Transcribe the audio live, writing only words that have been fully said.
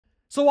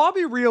So I'll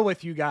be real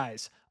with you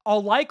guys.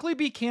 I'll likely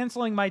be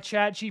canceling my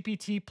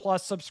ChatGPT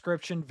Plus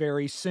subscription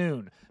very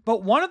soon.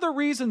 But one of the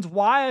reasons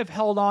why I've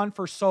held on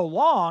for so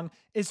long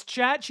is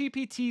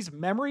ChatGPT's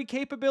memory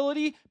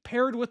capability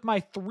paired with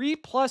my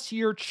 3+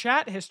 year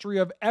chat history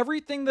of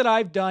everything that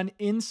I've done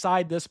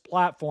inside this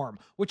platform,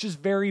 which is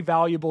very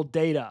valuable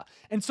data.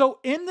 And so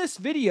in this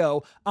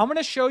video, I'm going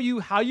to show you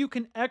how you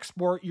can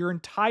export your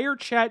entire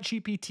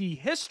ChatGPT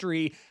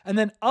history and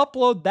then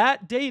upload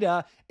that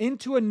data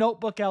into a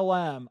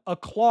NotebookLM, a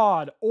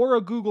Claude, or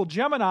a Google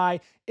Gemini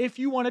if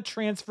you want to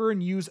transfer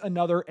and use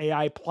another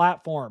AI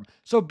platform.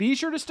 So be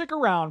sure to stick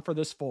around for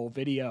this full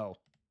video.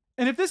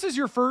 And if this is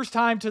your first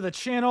time to the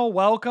channel,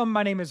 welcome.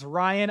 My name is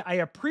Ryan. I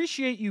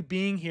appreciate you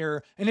being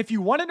here. And if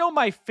you want to know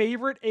my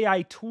favorite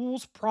AI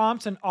tools,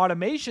 prompts, and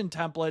automation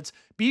templates,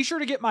 be sure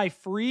to get my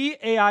free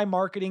AI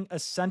Marketing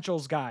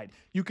Essentials Guide.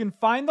 You can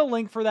find the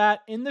link for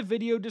that in the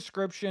video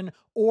description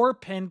or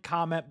pinned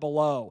comment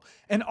below.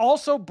 And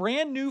also,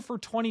 brand new for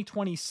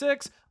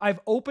 2026,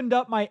 I've opened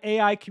up my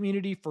AI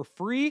community for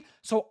free,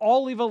 so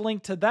I'll leave a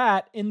link to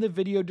that in the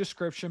video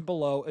description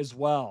below as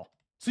well.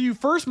 So you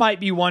first might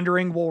be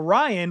wondering, well,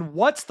 Ryan,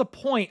 what's the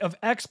point of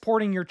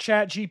exporting your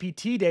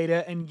ChatGPT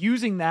data and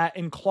using that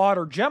in Claude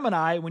or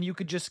Gemini when you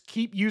could just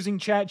keep using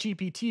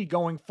ChatGPT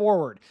going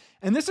forward?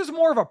 And this is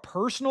more of a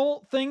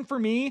personal thing for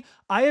me.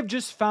 I have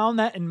just found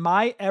that in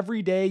my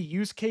everyday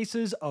use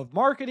cases of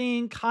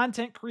marketing,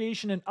 content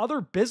creation, and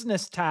other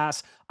business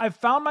tasks, I've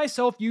found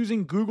myself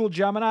using Google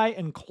Gemini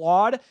and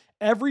Claude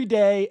every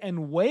day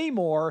and way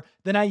more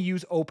than I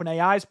use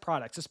OpenAI's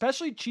products,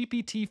 especially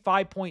GPT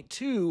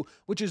 5.2,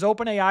 which is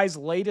OpenAI's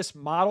latest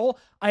model.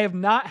 I have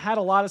not had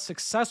a lot of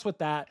success with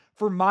that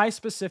for my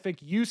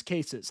specific use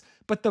cases.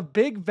 But the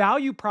big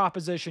value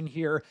proposition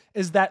here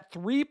is that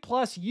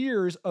 3+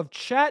 years of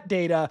chat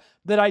data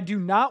that I do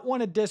not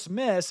want to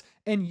dismiss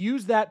and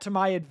use that to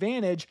my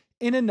advantage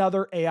in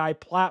another AI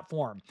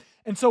platform.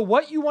 And so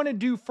what you want to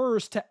do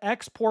first to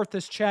export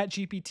this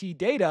ChatGPT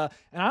data,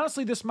 and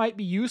honestly, this might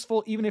be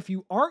useful even if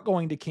you aren't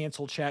going to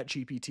cancel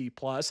ChatGPT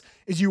Plus,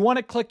 is you want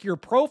to click your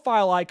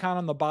profile icon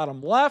on the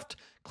bottom left,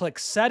 click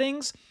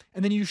Settings,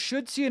 and then you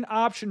should see an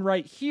option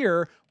right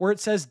here where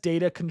it says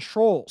Data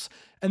Controls.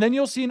 And then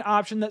you'll see an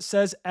option that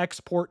says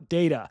Export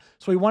Data.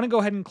 So we want to go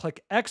ahead and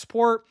click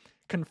Export,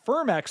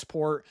 confirm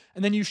export,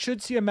 and then you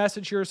should see a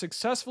message here,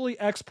 successfully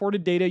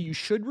exported data. You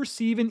should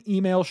receive an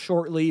email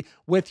shortly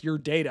with your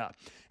data.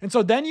 And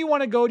so then you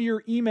want to go to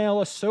your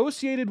email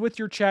associated with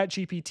your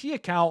ChatGPT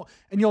account,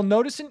 and you'll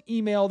notice an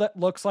email that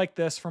looks like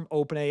this from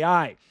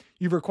OpenAI.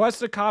 You've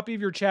requested a copy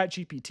of your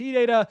ChatGPT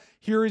data.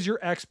 Here is your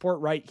export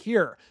right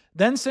here.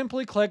 Then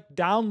simply click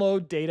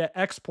Download Data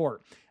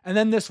Export. And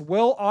then this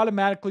will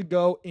automatically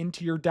go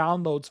into your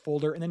Downloads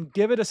folder, and then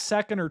give it a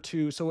second or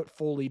two so it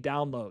fully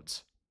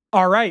downloads.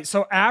 All right,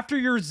 so after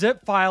your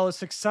zip file is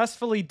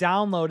successfully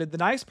downloaded, the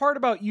nice part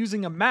about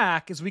using a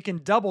Mac is we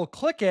can double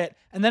click it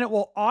and then it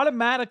will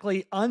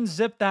automatically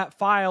unzip that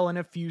file in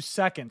a few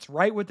seconds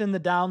right within the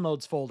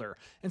downloads folder.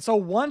 And so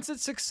once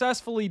it's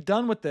successfully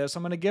done with this,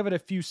 I'm going to give it a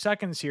few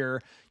seconds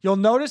here, you'll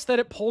notice that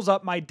it pulls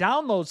up my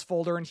downloads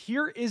folder and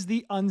here is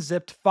the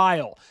unzipped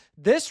file.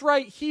 This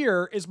right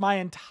here is my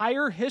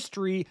entire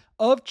history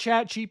of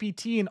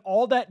ChatGPT and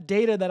all that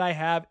data that I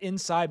have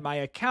inside my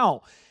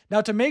account. Now,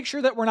 to make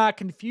sure that we're not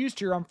confused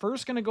here, I'm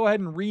first going to go ahead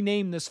and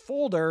rename this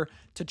folder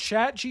to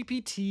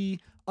ChatGPT_data.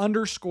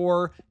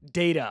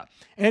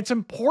 And it's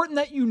important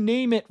that you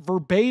name it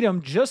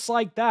verbatim just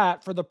like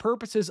that for the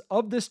purposes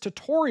of this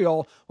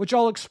tutorial, which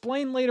I'll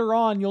explain later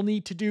on you'll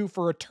need to do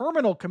for a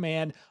terminal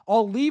command.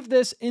 I'll leave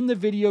this in the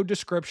video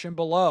description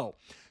below.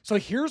 So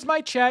here's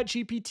my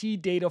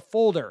ChatGPT data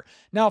folder.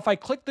 Now, if I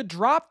click the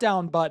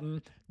drop-down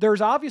button,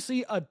 there's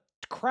obviously a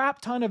crap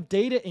ton of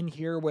data in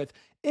here with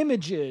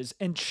images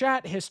and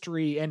chat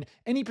history and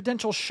any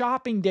potential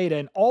shopping data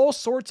and all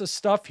sorts of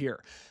stuff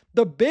here.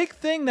 The big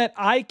thing that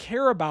I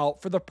care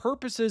about for the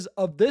purposes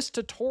of this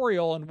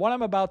tutorial and what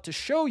I'm about to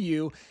show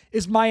you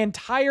is my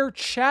entire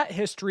chat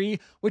history,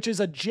 which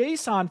is a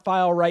JSON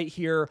file right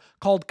here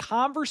called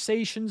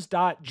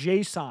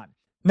conversations.json.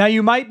 Now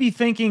you might be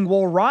thinking,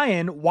 well,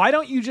 Ryan, why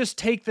don't you just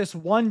take this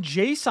one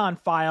JSON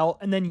file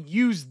and then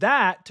use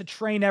that to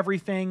train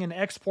everything and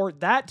export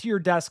that to your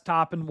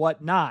desktop and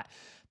whatnot?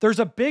 There's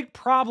a big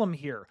problem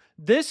here.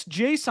 This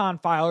JSON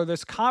file, or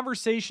this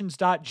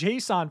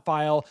conversations.json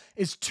file,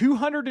 is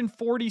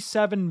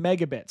 247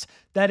 megabits.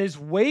 That is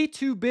way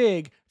too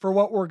big for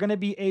what we're going to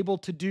be able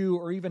to do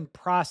or even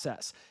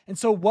process. And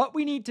so what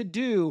we need to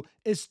do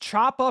is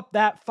chop up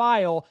that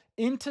file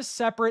into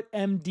separate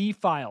MD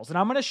files. And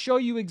I'm going to show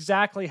you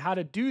exactly how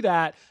to do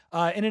that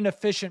in an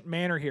efficient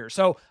manner here.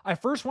 So I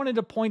first wanted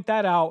to point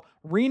that out.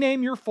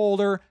 Rename your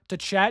folder to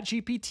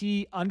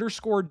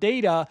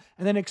ChatGPT_data,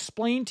 and then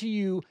explain to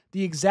you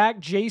the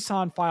exact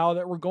JSON file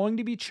that we're going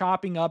to be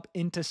chopping up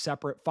into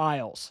separate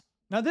files.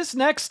 Now, this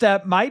next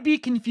step might be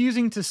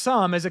confusing to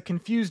some, as it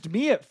confused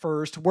me at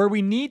first, where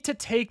we need to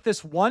take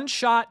this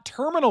one-shot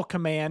terminal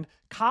command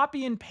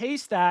copy and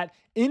paste that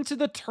into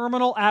the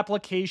terminal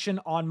application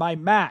on my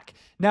Mac.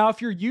 Now, if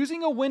you're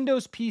using a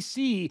Windows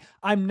PC,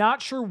 I'm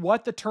not sure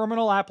what the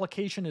terminal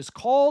application is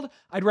called.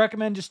 I'd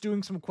recommend just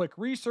doing some quick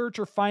research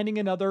or finding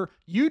another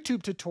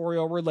YouTube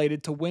tutorial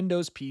related to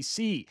Windows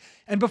PC.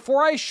 And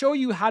before I show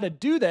you how to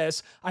do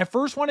this, I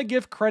first want to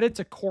give credit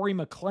to Corey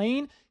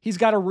McLean. He's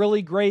got a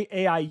really great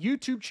AI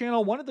YouTube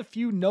channel, one of the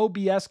few no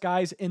BS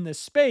guys in this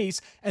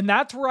space, and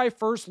that's where I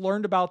first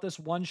learned about this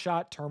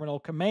one-shot terminal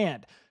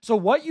command. So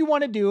what you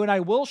want to do, and I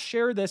will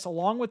share this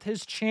along with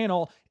his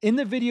channel in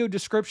the video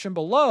description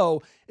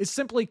below, is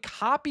simply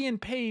copy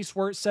and paste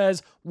where it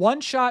says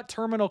one-shot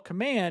terminal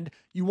command.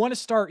 You want to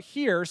start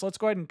here, so let's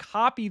go ahead and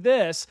copy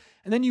this,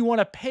 and then you want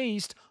to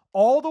paste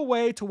all the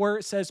way to where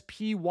it says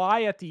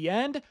PY at the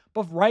end,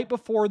 but right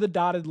before the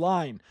dotted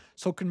line.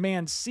 So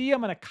Command C, I'm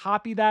going to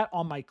copy that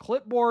on my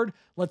clipboard.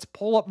 Let's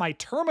pull up my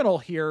terminal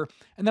here,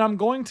 and then I'm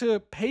going to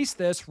paste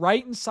this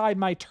right inside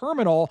my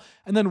terminal.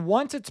 And then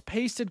once it's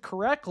pasted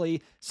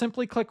correctly,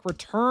 simply click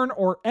Return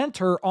or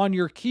Enter on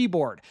your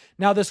keyboard.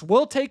 Now this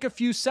will take a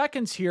few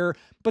seconds here,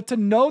 but to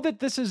know that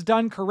this is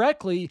done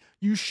correctly,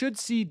 you should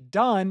see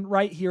Done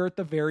right here at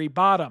the very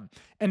bottom.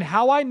 And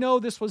how I know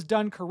this was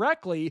done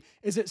correctly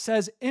is it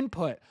says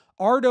Input,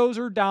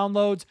 RDOSer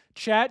downloads,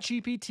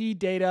 ChatGPT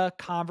data,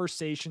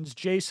 conversations,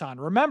 JSON.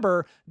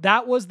 Remember,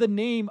 that was the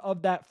name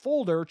of that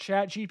folder,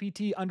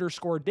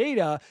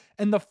 ChatGPT_data,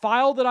 and the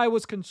file that I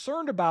was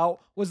concerned about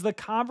was the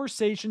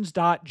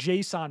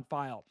conversations.json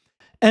file.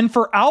 And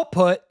for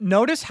output,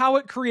 notice how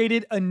it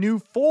created a new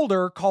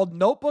folder called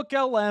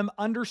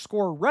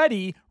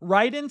NotebookLM_ready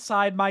right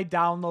inside my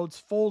downloads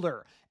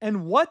folder.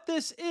 And what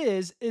this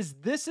is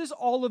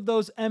all of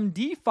those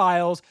MD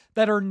files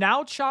that are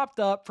now chopped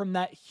up from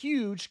that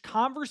huge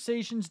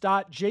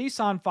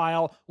conversations.json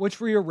file,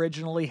 which we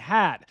originally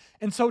had.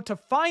 And so to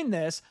find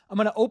this, I'm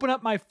going to open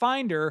up my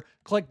Finder,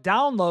 click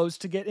Downloads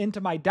to get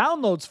into my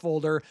Downloads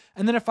folder.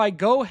 And then if I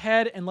go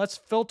ahead and let's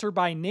filter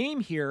by name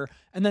here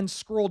and then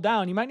scroll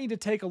down, you might need to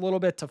take a little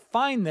bit to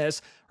find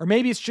this, or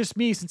maybe it's just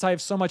me since I have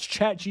so much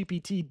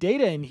ChatGPT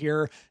data in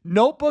here,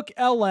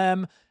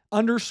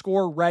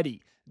 NotebookLM_ready.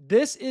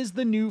 This is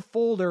the new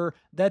folder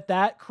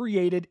that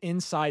created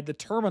inside the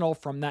terminal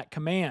from that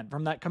command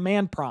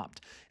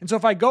prompt. And so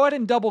if I go ahead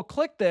and double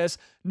click this,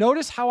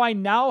 notice how I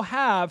now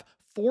have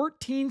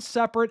 14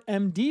 separate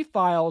MD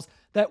files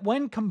that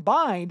when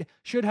combined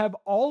should have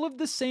all of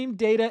the same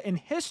data and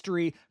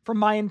history from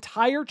my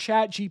entire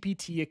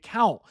ChatGPT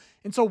account.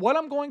 And so what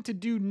I'm going to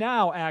do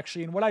now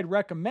actually, and what I'd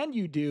recommend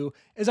you do,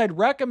 is I'd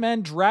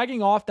recommend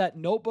dragging off that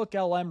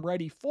NotebookLM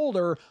ready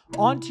folder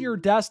onto your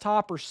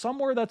desktop or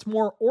somewhere that's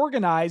more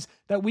organized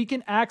that we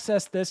can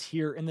access this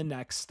here in the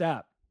next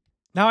step.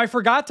 Now, I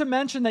forgot to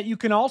mention that you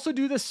can also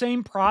do the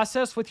same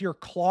process with your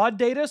Claude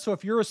data. So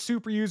if you're a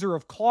super user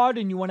of Claude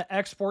and you want to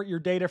export your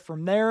data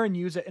from there and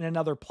use it in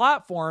another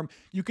platform,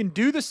 you can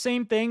do the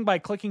same thing by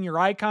clicking your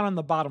icon on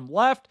the bottom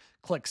left,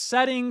 click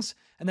Settings,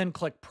 and then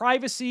click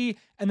Privacy,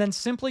 and then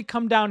simply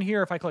come down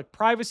here. If I click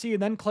Privacy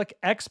and then click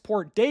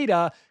Export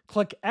Data,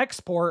 click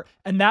Export,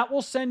 and that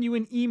will send you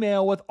an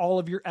email with all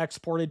of your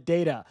exported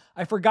data.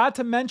 I forgot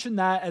to mention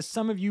that as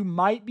some of you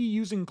might be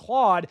using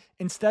Claude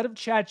instead of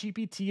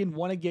ChatGPT and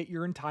want to get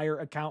your entire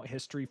account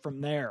history from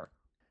there.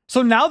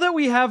 So now that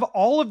we have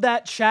all of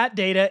that chat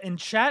data and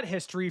chat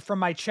history from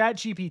my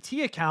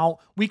ChatGPT account,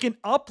 we can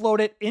upload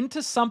it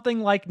into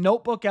something like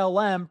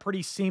NotebookLM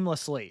pretty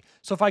seamlessly.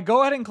 So if I go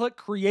ahead and click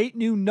Create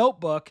New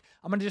Notebook,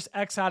 I'm going to just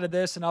X out of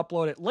this and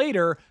upload it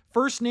later.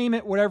 First name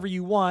it whatever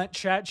you want,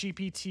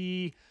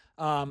 ChatGPT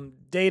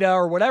data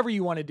or whatever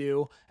you want to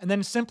do, and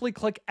then simply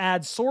click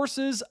Add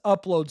Sources,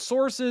 Upload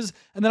Sources,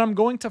 and then I'm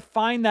going to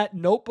find that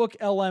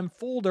NotebookLM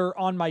folder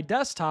on my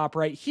desktop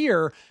right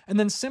here, and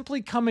then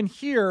simply come in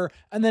here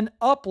and then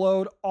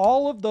upload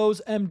all of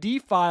those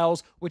MD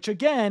files, which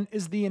again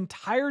is the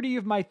entirety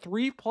of my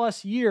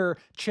 3+ year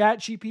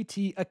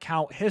ChatGPT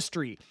account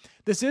history.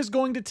 This is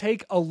going to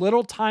take a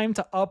little time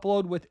to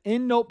upload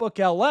within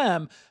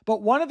NotebookLM,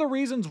 but one of the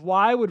reasons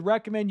why I would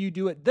recommend you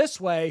do it this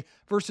way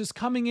versus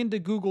coming into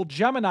Google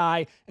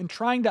Gemini and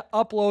trying to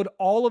upload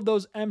all of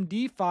those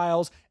MD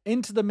files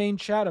into the main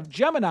chat of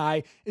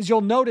Gemini is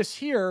you'll notice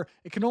here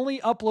it can only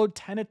upload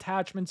 10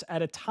 attachments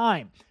at a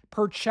time.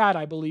 Per chat,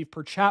 I believe,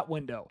 per chat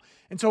window.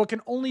 And so it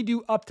can only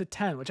do up to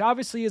 10, which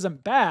obviously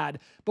isn't bad,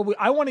 but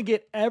I want to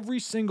get every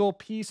single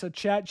piece of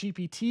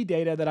ChatGPT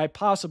data that I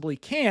possibly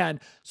can.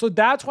 So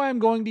that's why I'm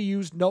going to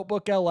use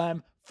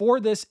NotebookLM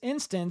for this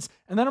instance.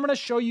 And then I'm going to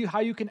show you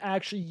how you can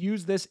actually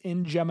use this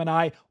in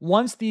Gemini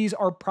once these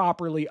are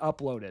properly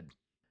uploaded.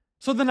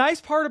 So the nice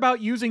part about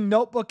using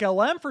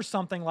NotebookLM for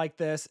something like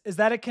this is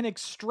that it can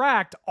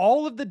extract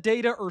all of the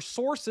data or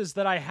sources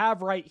that I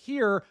have right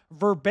here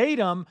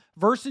verbatim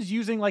versus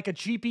using like a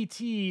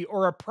GPT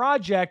or a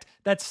project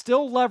that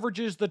still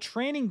leverages the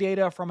training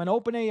data from an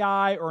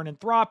OpenAI or an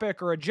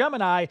Anthropic or a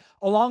Gemini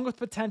along with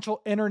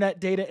potential internet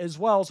data as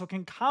well. So it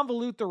can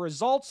convolute the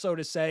results, so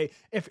to say,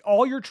 if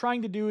all you're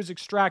trying to do is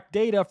extract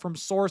data from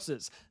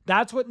sources.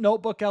 That's what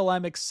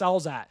NotebookLM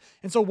excels at.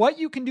 And so what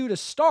you can do to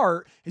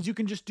start is you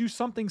can just do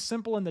something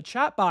simple in the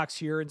chat box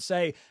here and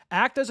say,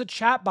 act as a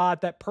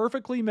chatbot that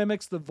perfectly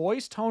mimics the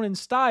voice, tone, and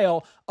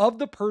style of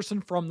the person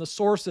from the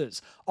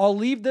sources. I'll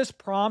leave this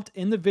prompt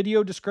in the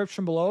video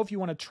description below if you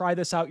want to try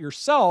this out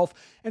yourself.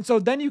 And so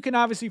then you can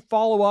obviously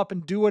follow up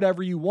and do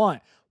whatever you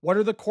want. What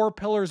are the core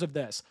pillars of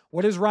this?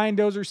 What is Ryan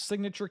Dozer's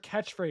signature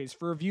catchphrase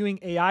for reviewing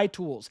AI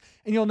tools?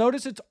 And you'll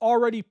notice it's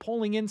already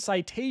pulling in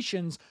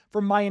citations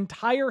from my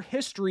entire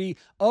history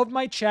of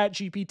my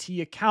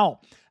ChatGPT account.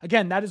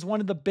 Again, that is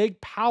one of the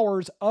big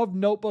powers of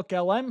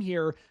NotebookLM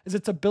here, is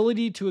its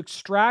ability to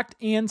extract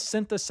and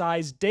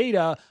synthesize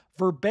data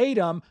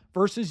verbatim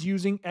versus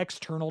using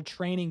external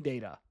training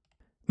data.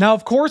 Now,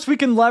 of course, we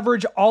can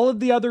leverage all of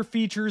the other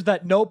features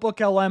that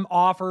NotebookLM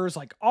offers,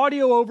 like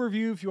audio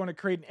overview if you want to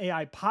create an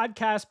AI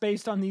podcast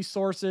based on these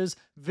sources,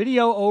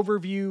 video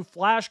overview,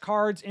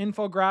 flashcards,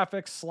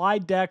 infographics,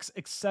 slide decks,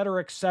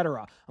 etc.,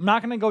 etc. I'm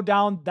not going to go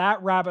down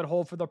that rabbit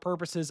hole for the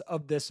purposes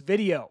of this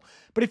video.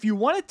 But if you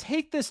want to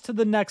take this to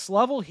the next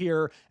level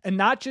here and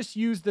not just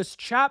use this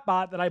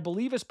chatbot that I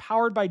believe is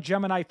powered by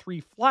Gemini 3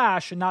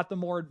 Flash and not the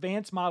more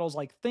advanced models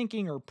like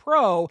Thinking or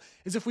Pro,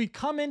 is if we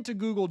come into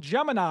Google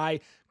Gemini,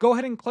 go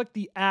ahead and click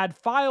the Add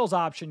Files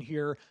option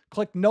here,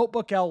 click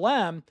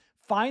NotebookLM,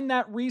 find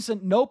that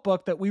recent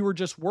notebook that we were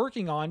just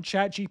working on,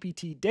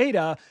 ChatGPT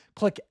data,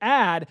 click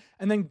Add,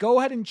 and then go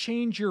ahead and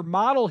change your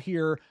model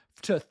here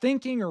to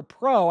Thinking or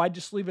Pro. I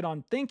just leave it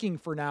on Thinking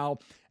for now.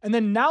 And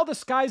then now the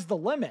sky's the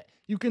limit.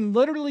 You can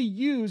literally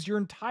use your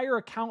entire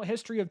account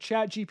history of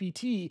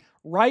ChatGPT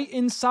right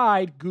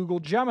inside Google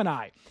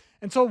Gemini.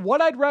 And so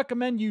what I'd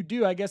recommend you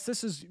do, I guess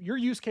this is, your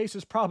use case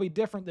is probably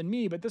different than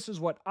me, but this is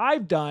what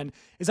I've done,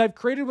 is I've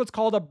created what's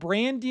called a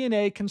brand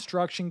DNA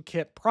construction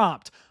kit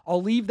prompt.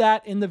 I'll leave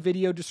that in the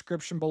video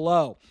description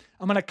below.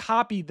 I'm going to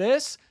copy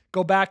this,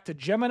 go back to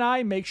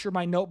Gemini, make sure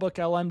my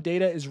NotebookLM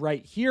data is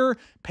right here,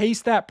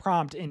 paste that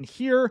prompt in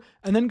here,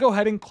 and then go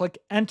ahead and click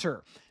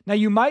enter. Now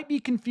you might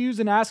be confused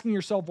and asking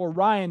yourself, well,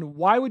 Ryan,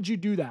 why would you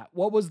do that?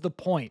 What was the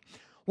point?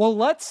 Well,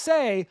 let's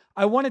say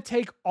I want to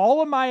take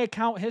all of my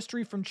account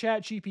history from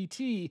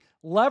ChatGPT,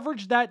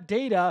 leverage that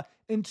data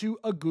into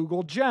a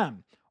Google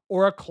Gem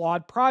or a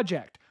Claude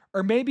project,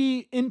 or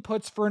maybe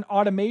inputs for an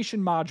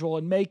automation module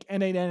and make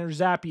N8N or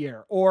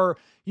Zapier, or,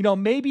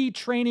 maybe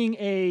training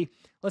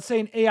let's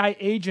say an AI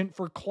agent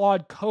for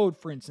Claude Code,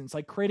 for instance,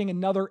 like creating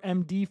another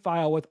MD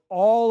file with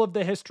all of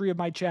the history of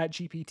my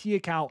ChatGPT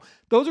account.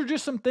 Those are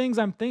just some things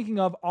I'm thinking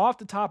of off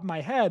the top of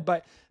my head,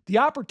 but the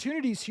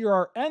opportunities here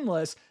are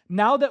endless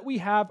now that we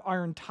have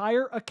our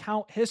entire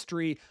account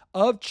history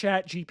of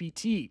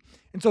ChatGPT.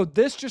 And so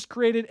this just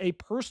created a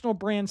personal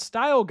brand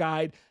style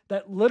guide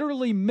that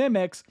literally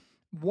mimics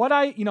what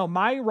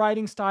my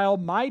writing style,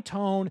 my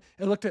tone.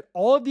 It looked at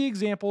all of the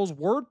examples,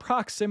 word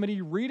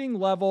proximity, reading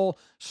level,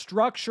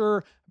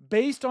 structure,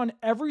 based on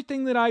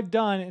everything that I've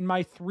done in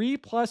my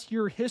 3+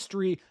 year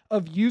history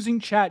of using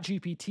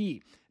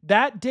ChatGPT.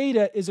 That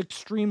data is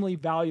extremely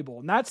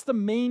valuable. And that's the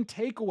main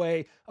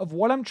takeaway of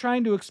what I'm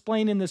trying to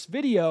explain in this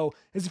video,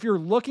 is if you're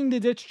looking to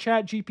ditch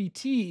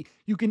ChatGPT,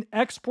 you can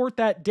export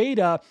that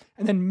data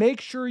and then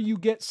make sure you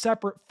get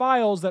separate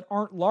files that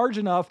aren't large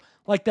enough,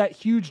 like that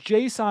huge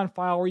JSON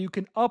file where you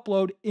can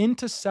upload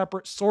into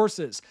separate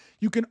sources.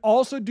 You can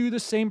also do the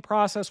same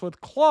process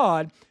with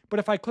Claude, but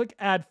if I click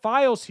Add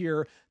Files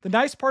here, the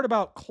nice part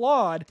about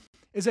Claude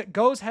is it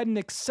goes ahead and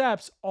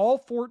accepts all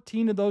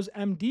 14 of those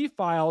MD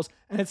files,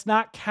 and it's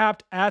not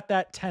capped at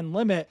that 10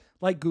 limit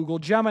like Google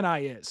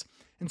Gemini is.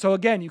 And so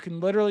again, you can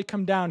literally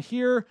come down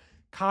here,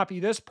 copy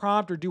this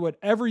prompt, or do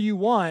whatever you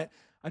want.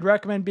 I'd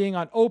recommend being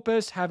on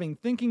Opus, having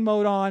thinking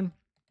mode on,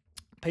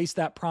 paste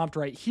that prompt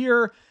right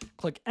here,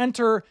 click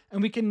enter,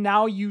 and we can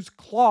now use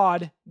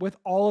Claude with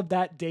all of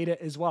that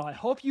data as well. I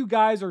hope you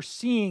guys are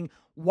seeing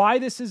why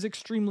this is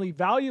extremely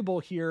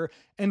valuable here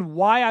and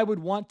why I would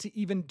want to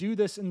even do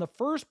this in the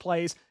first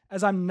place,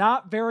 as I'm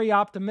not very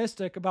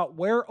optimistic about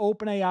where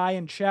OpenAI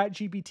and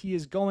ChatGPT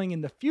is going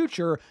in the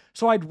future.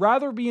 So I'd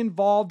rather be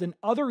involved in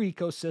other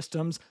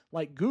ecosystems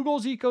like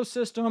Google's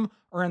ecosystem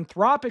or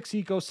Anthropic's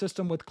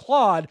ecosystem with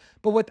Claude,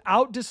 but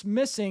without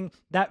dismissing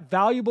that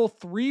valuable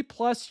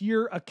 3+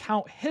 year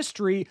account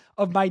history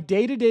of my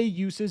day-to-day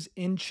uses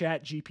in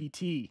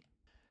ChatGPT.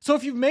 So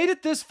if you've made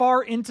it this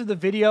far into the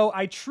video,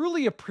 I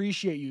truly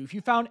appreciate you. If you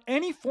found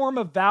any form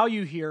of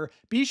value here,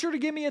 be sure to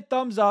give me a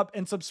thumbs up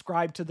and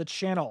subscribe to the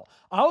channel.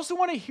 I also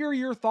want to hear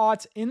your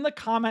thoughts in the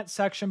comment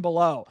section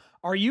below.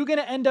 Are you going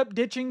to end up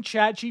ditching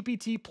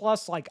ChatGPT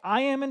Plus like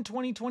I am in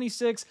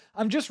 2026?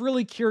 I'm just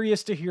really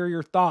curious to hear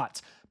your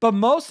thoughts. But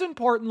most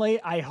importantly,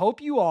 I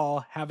hope you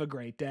all have a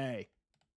great day.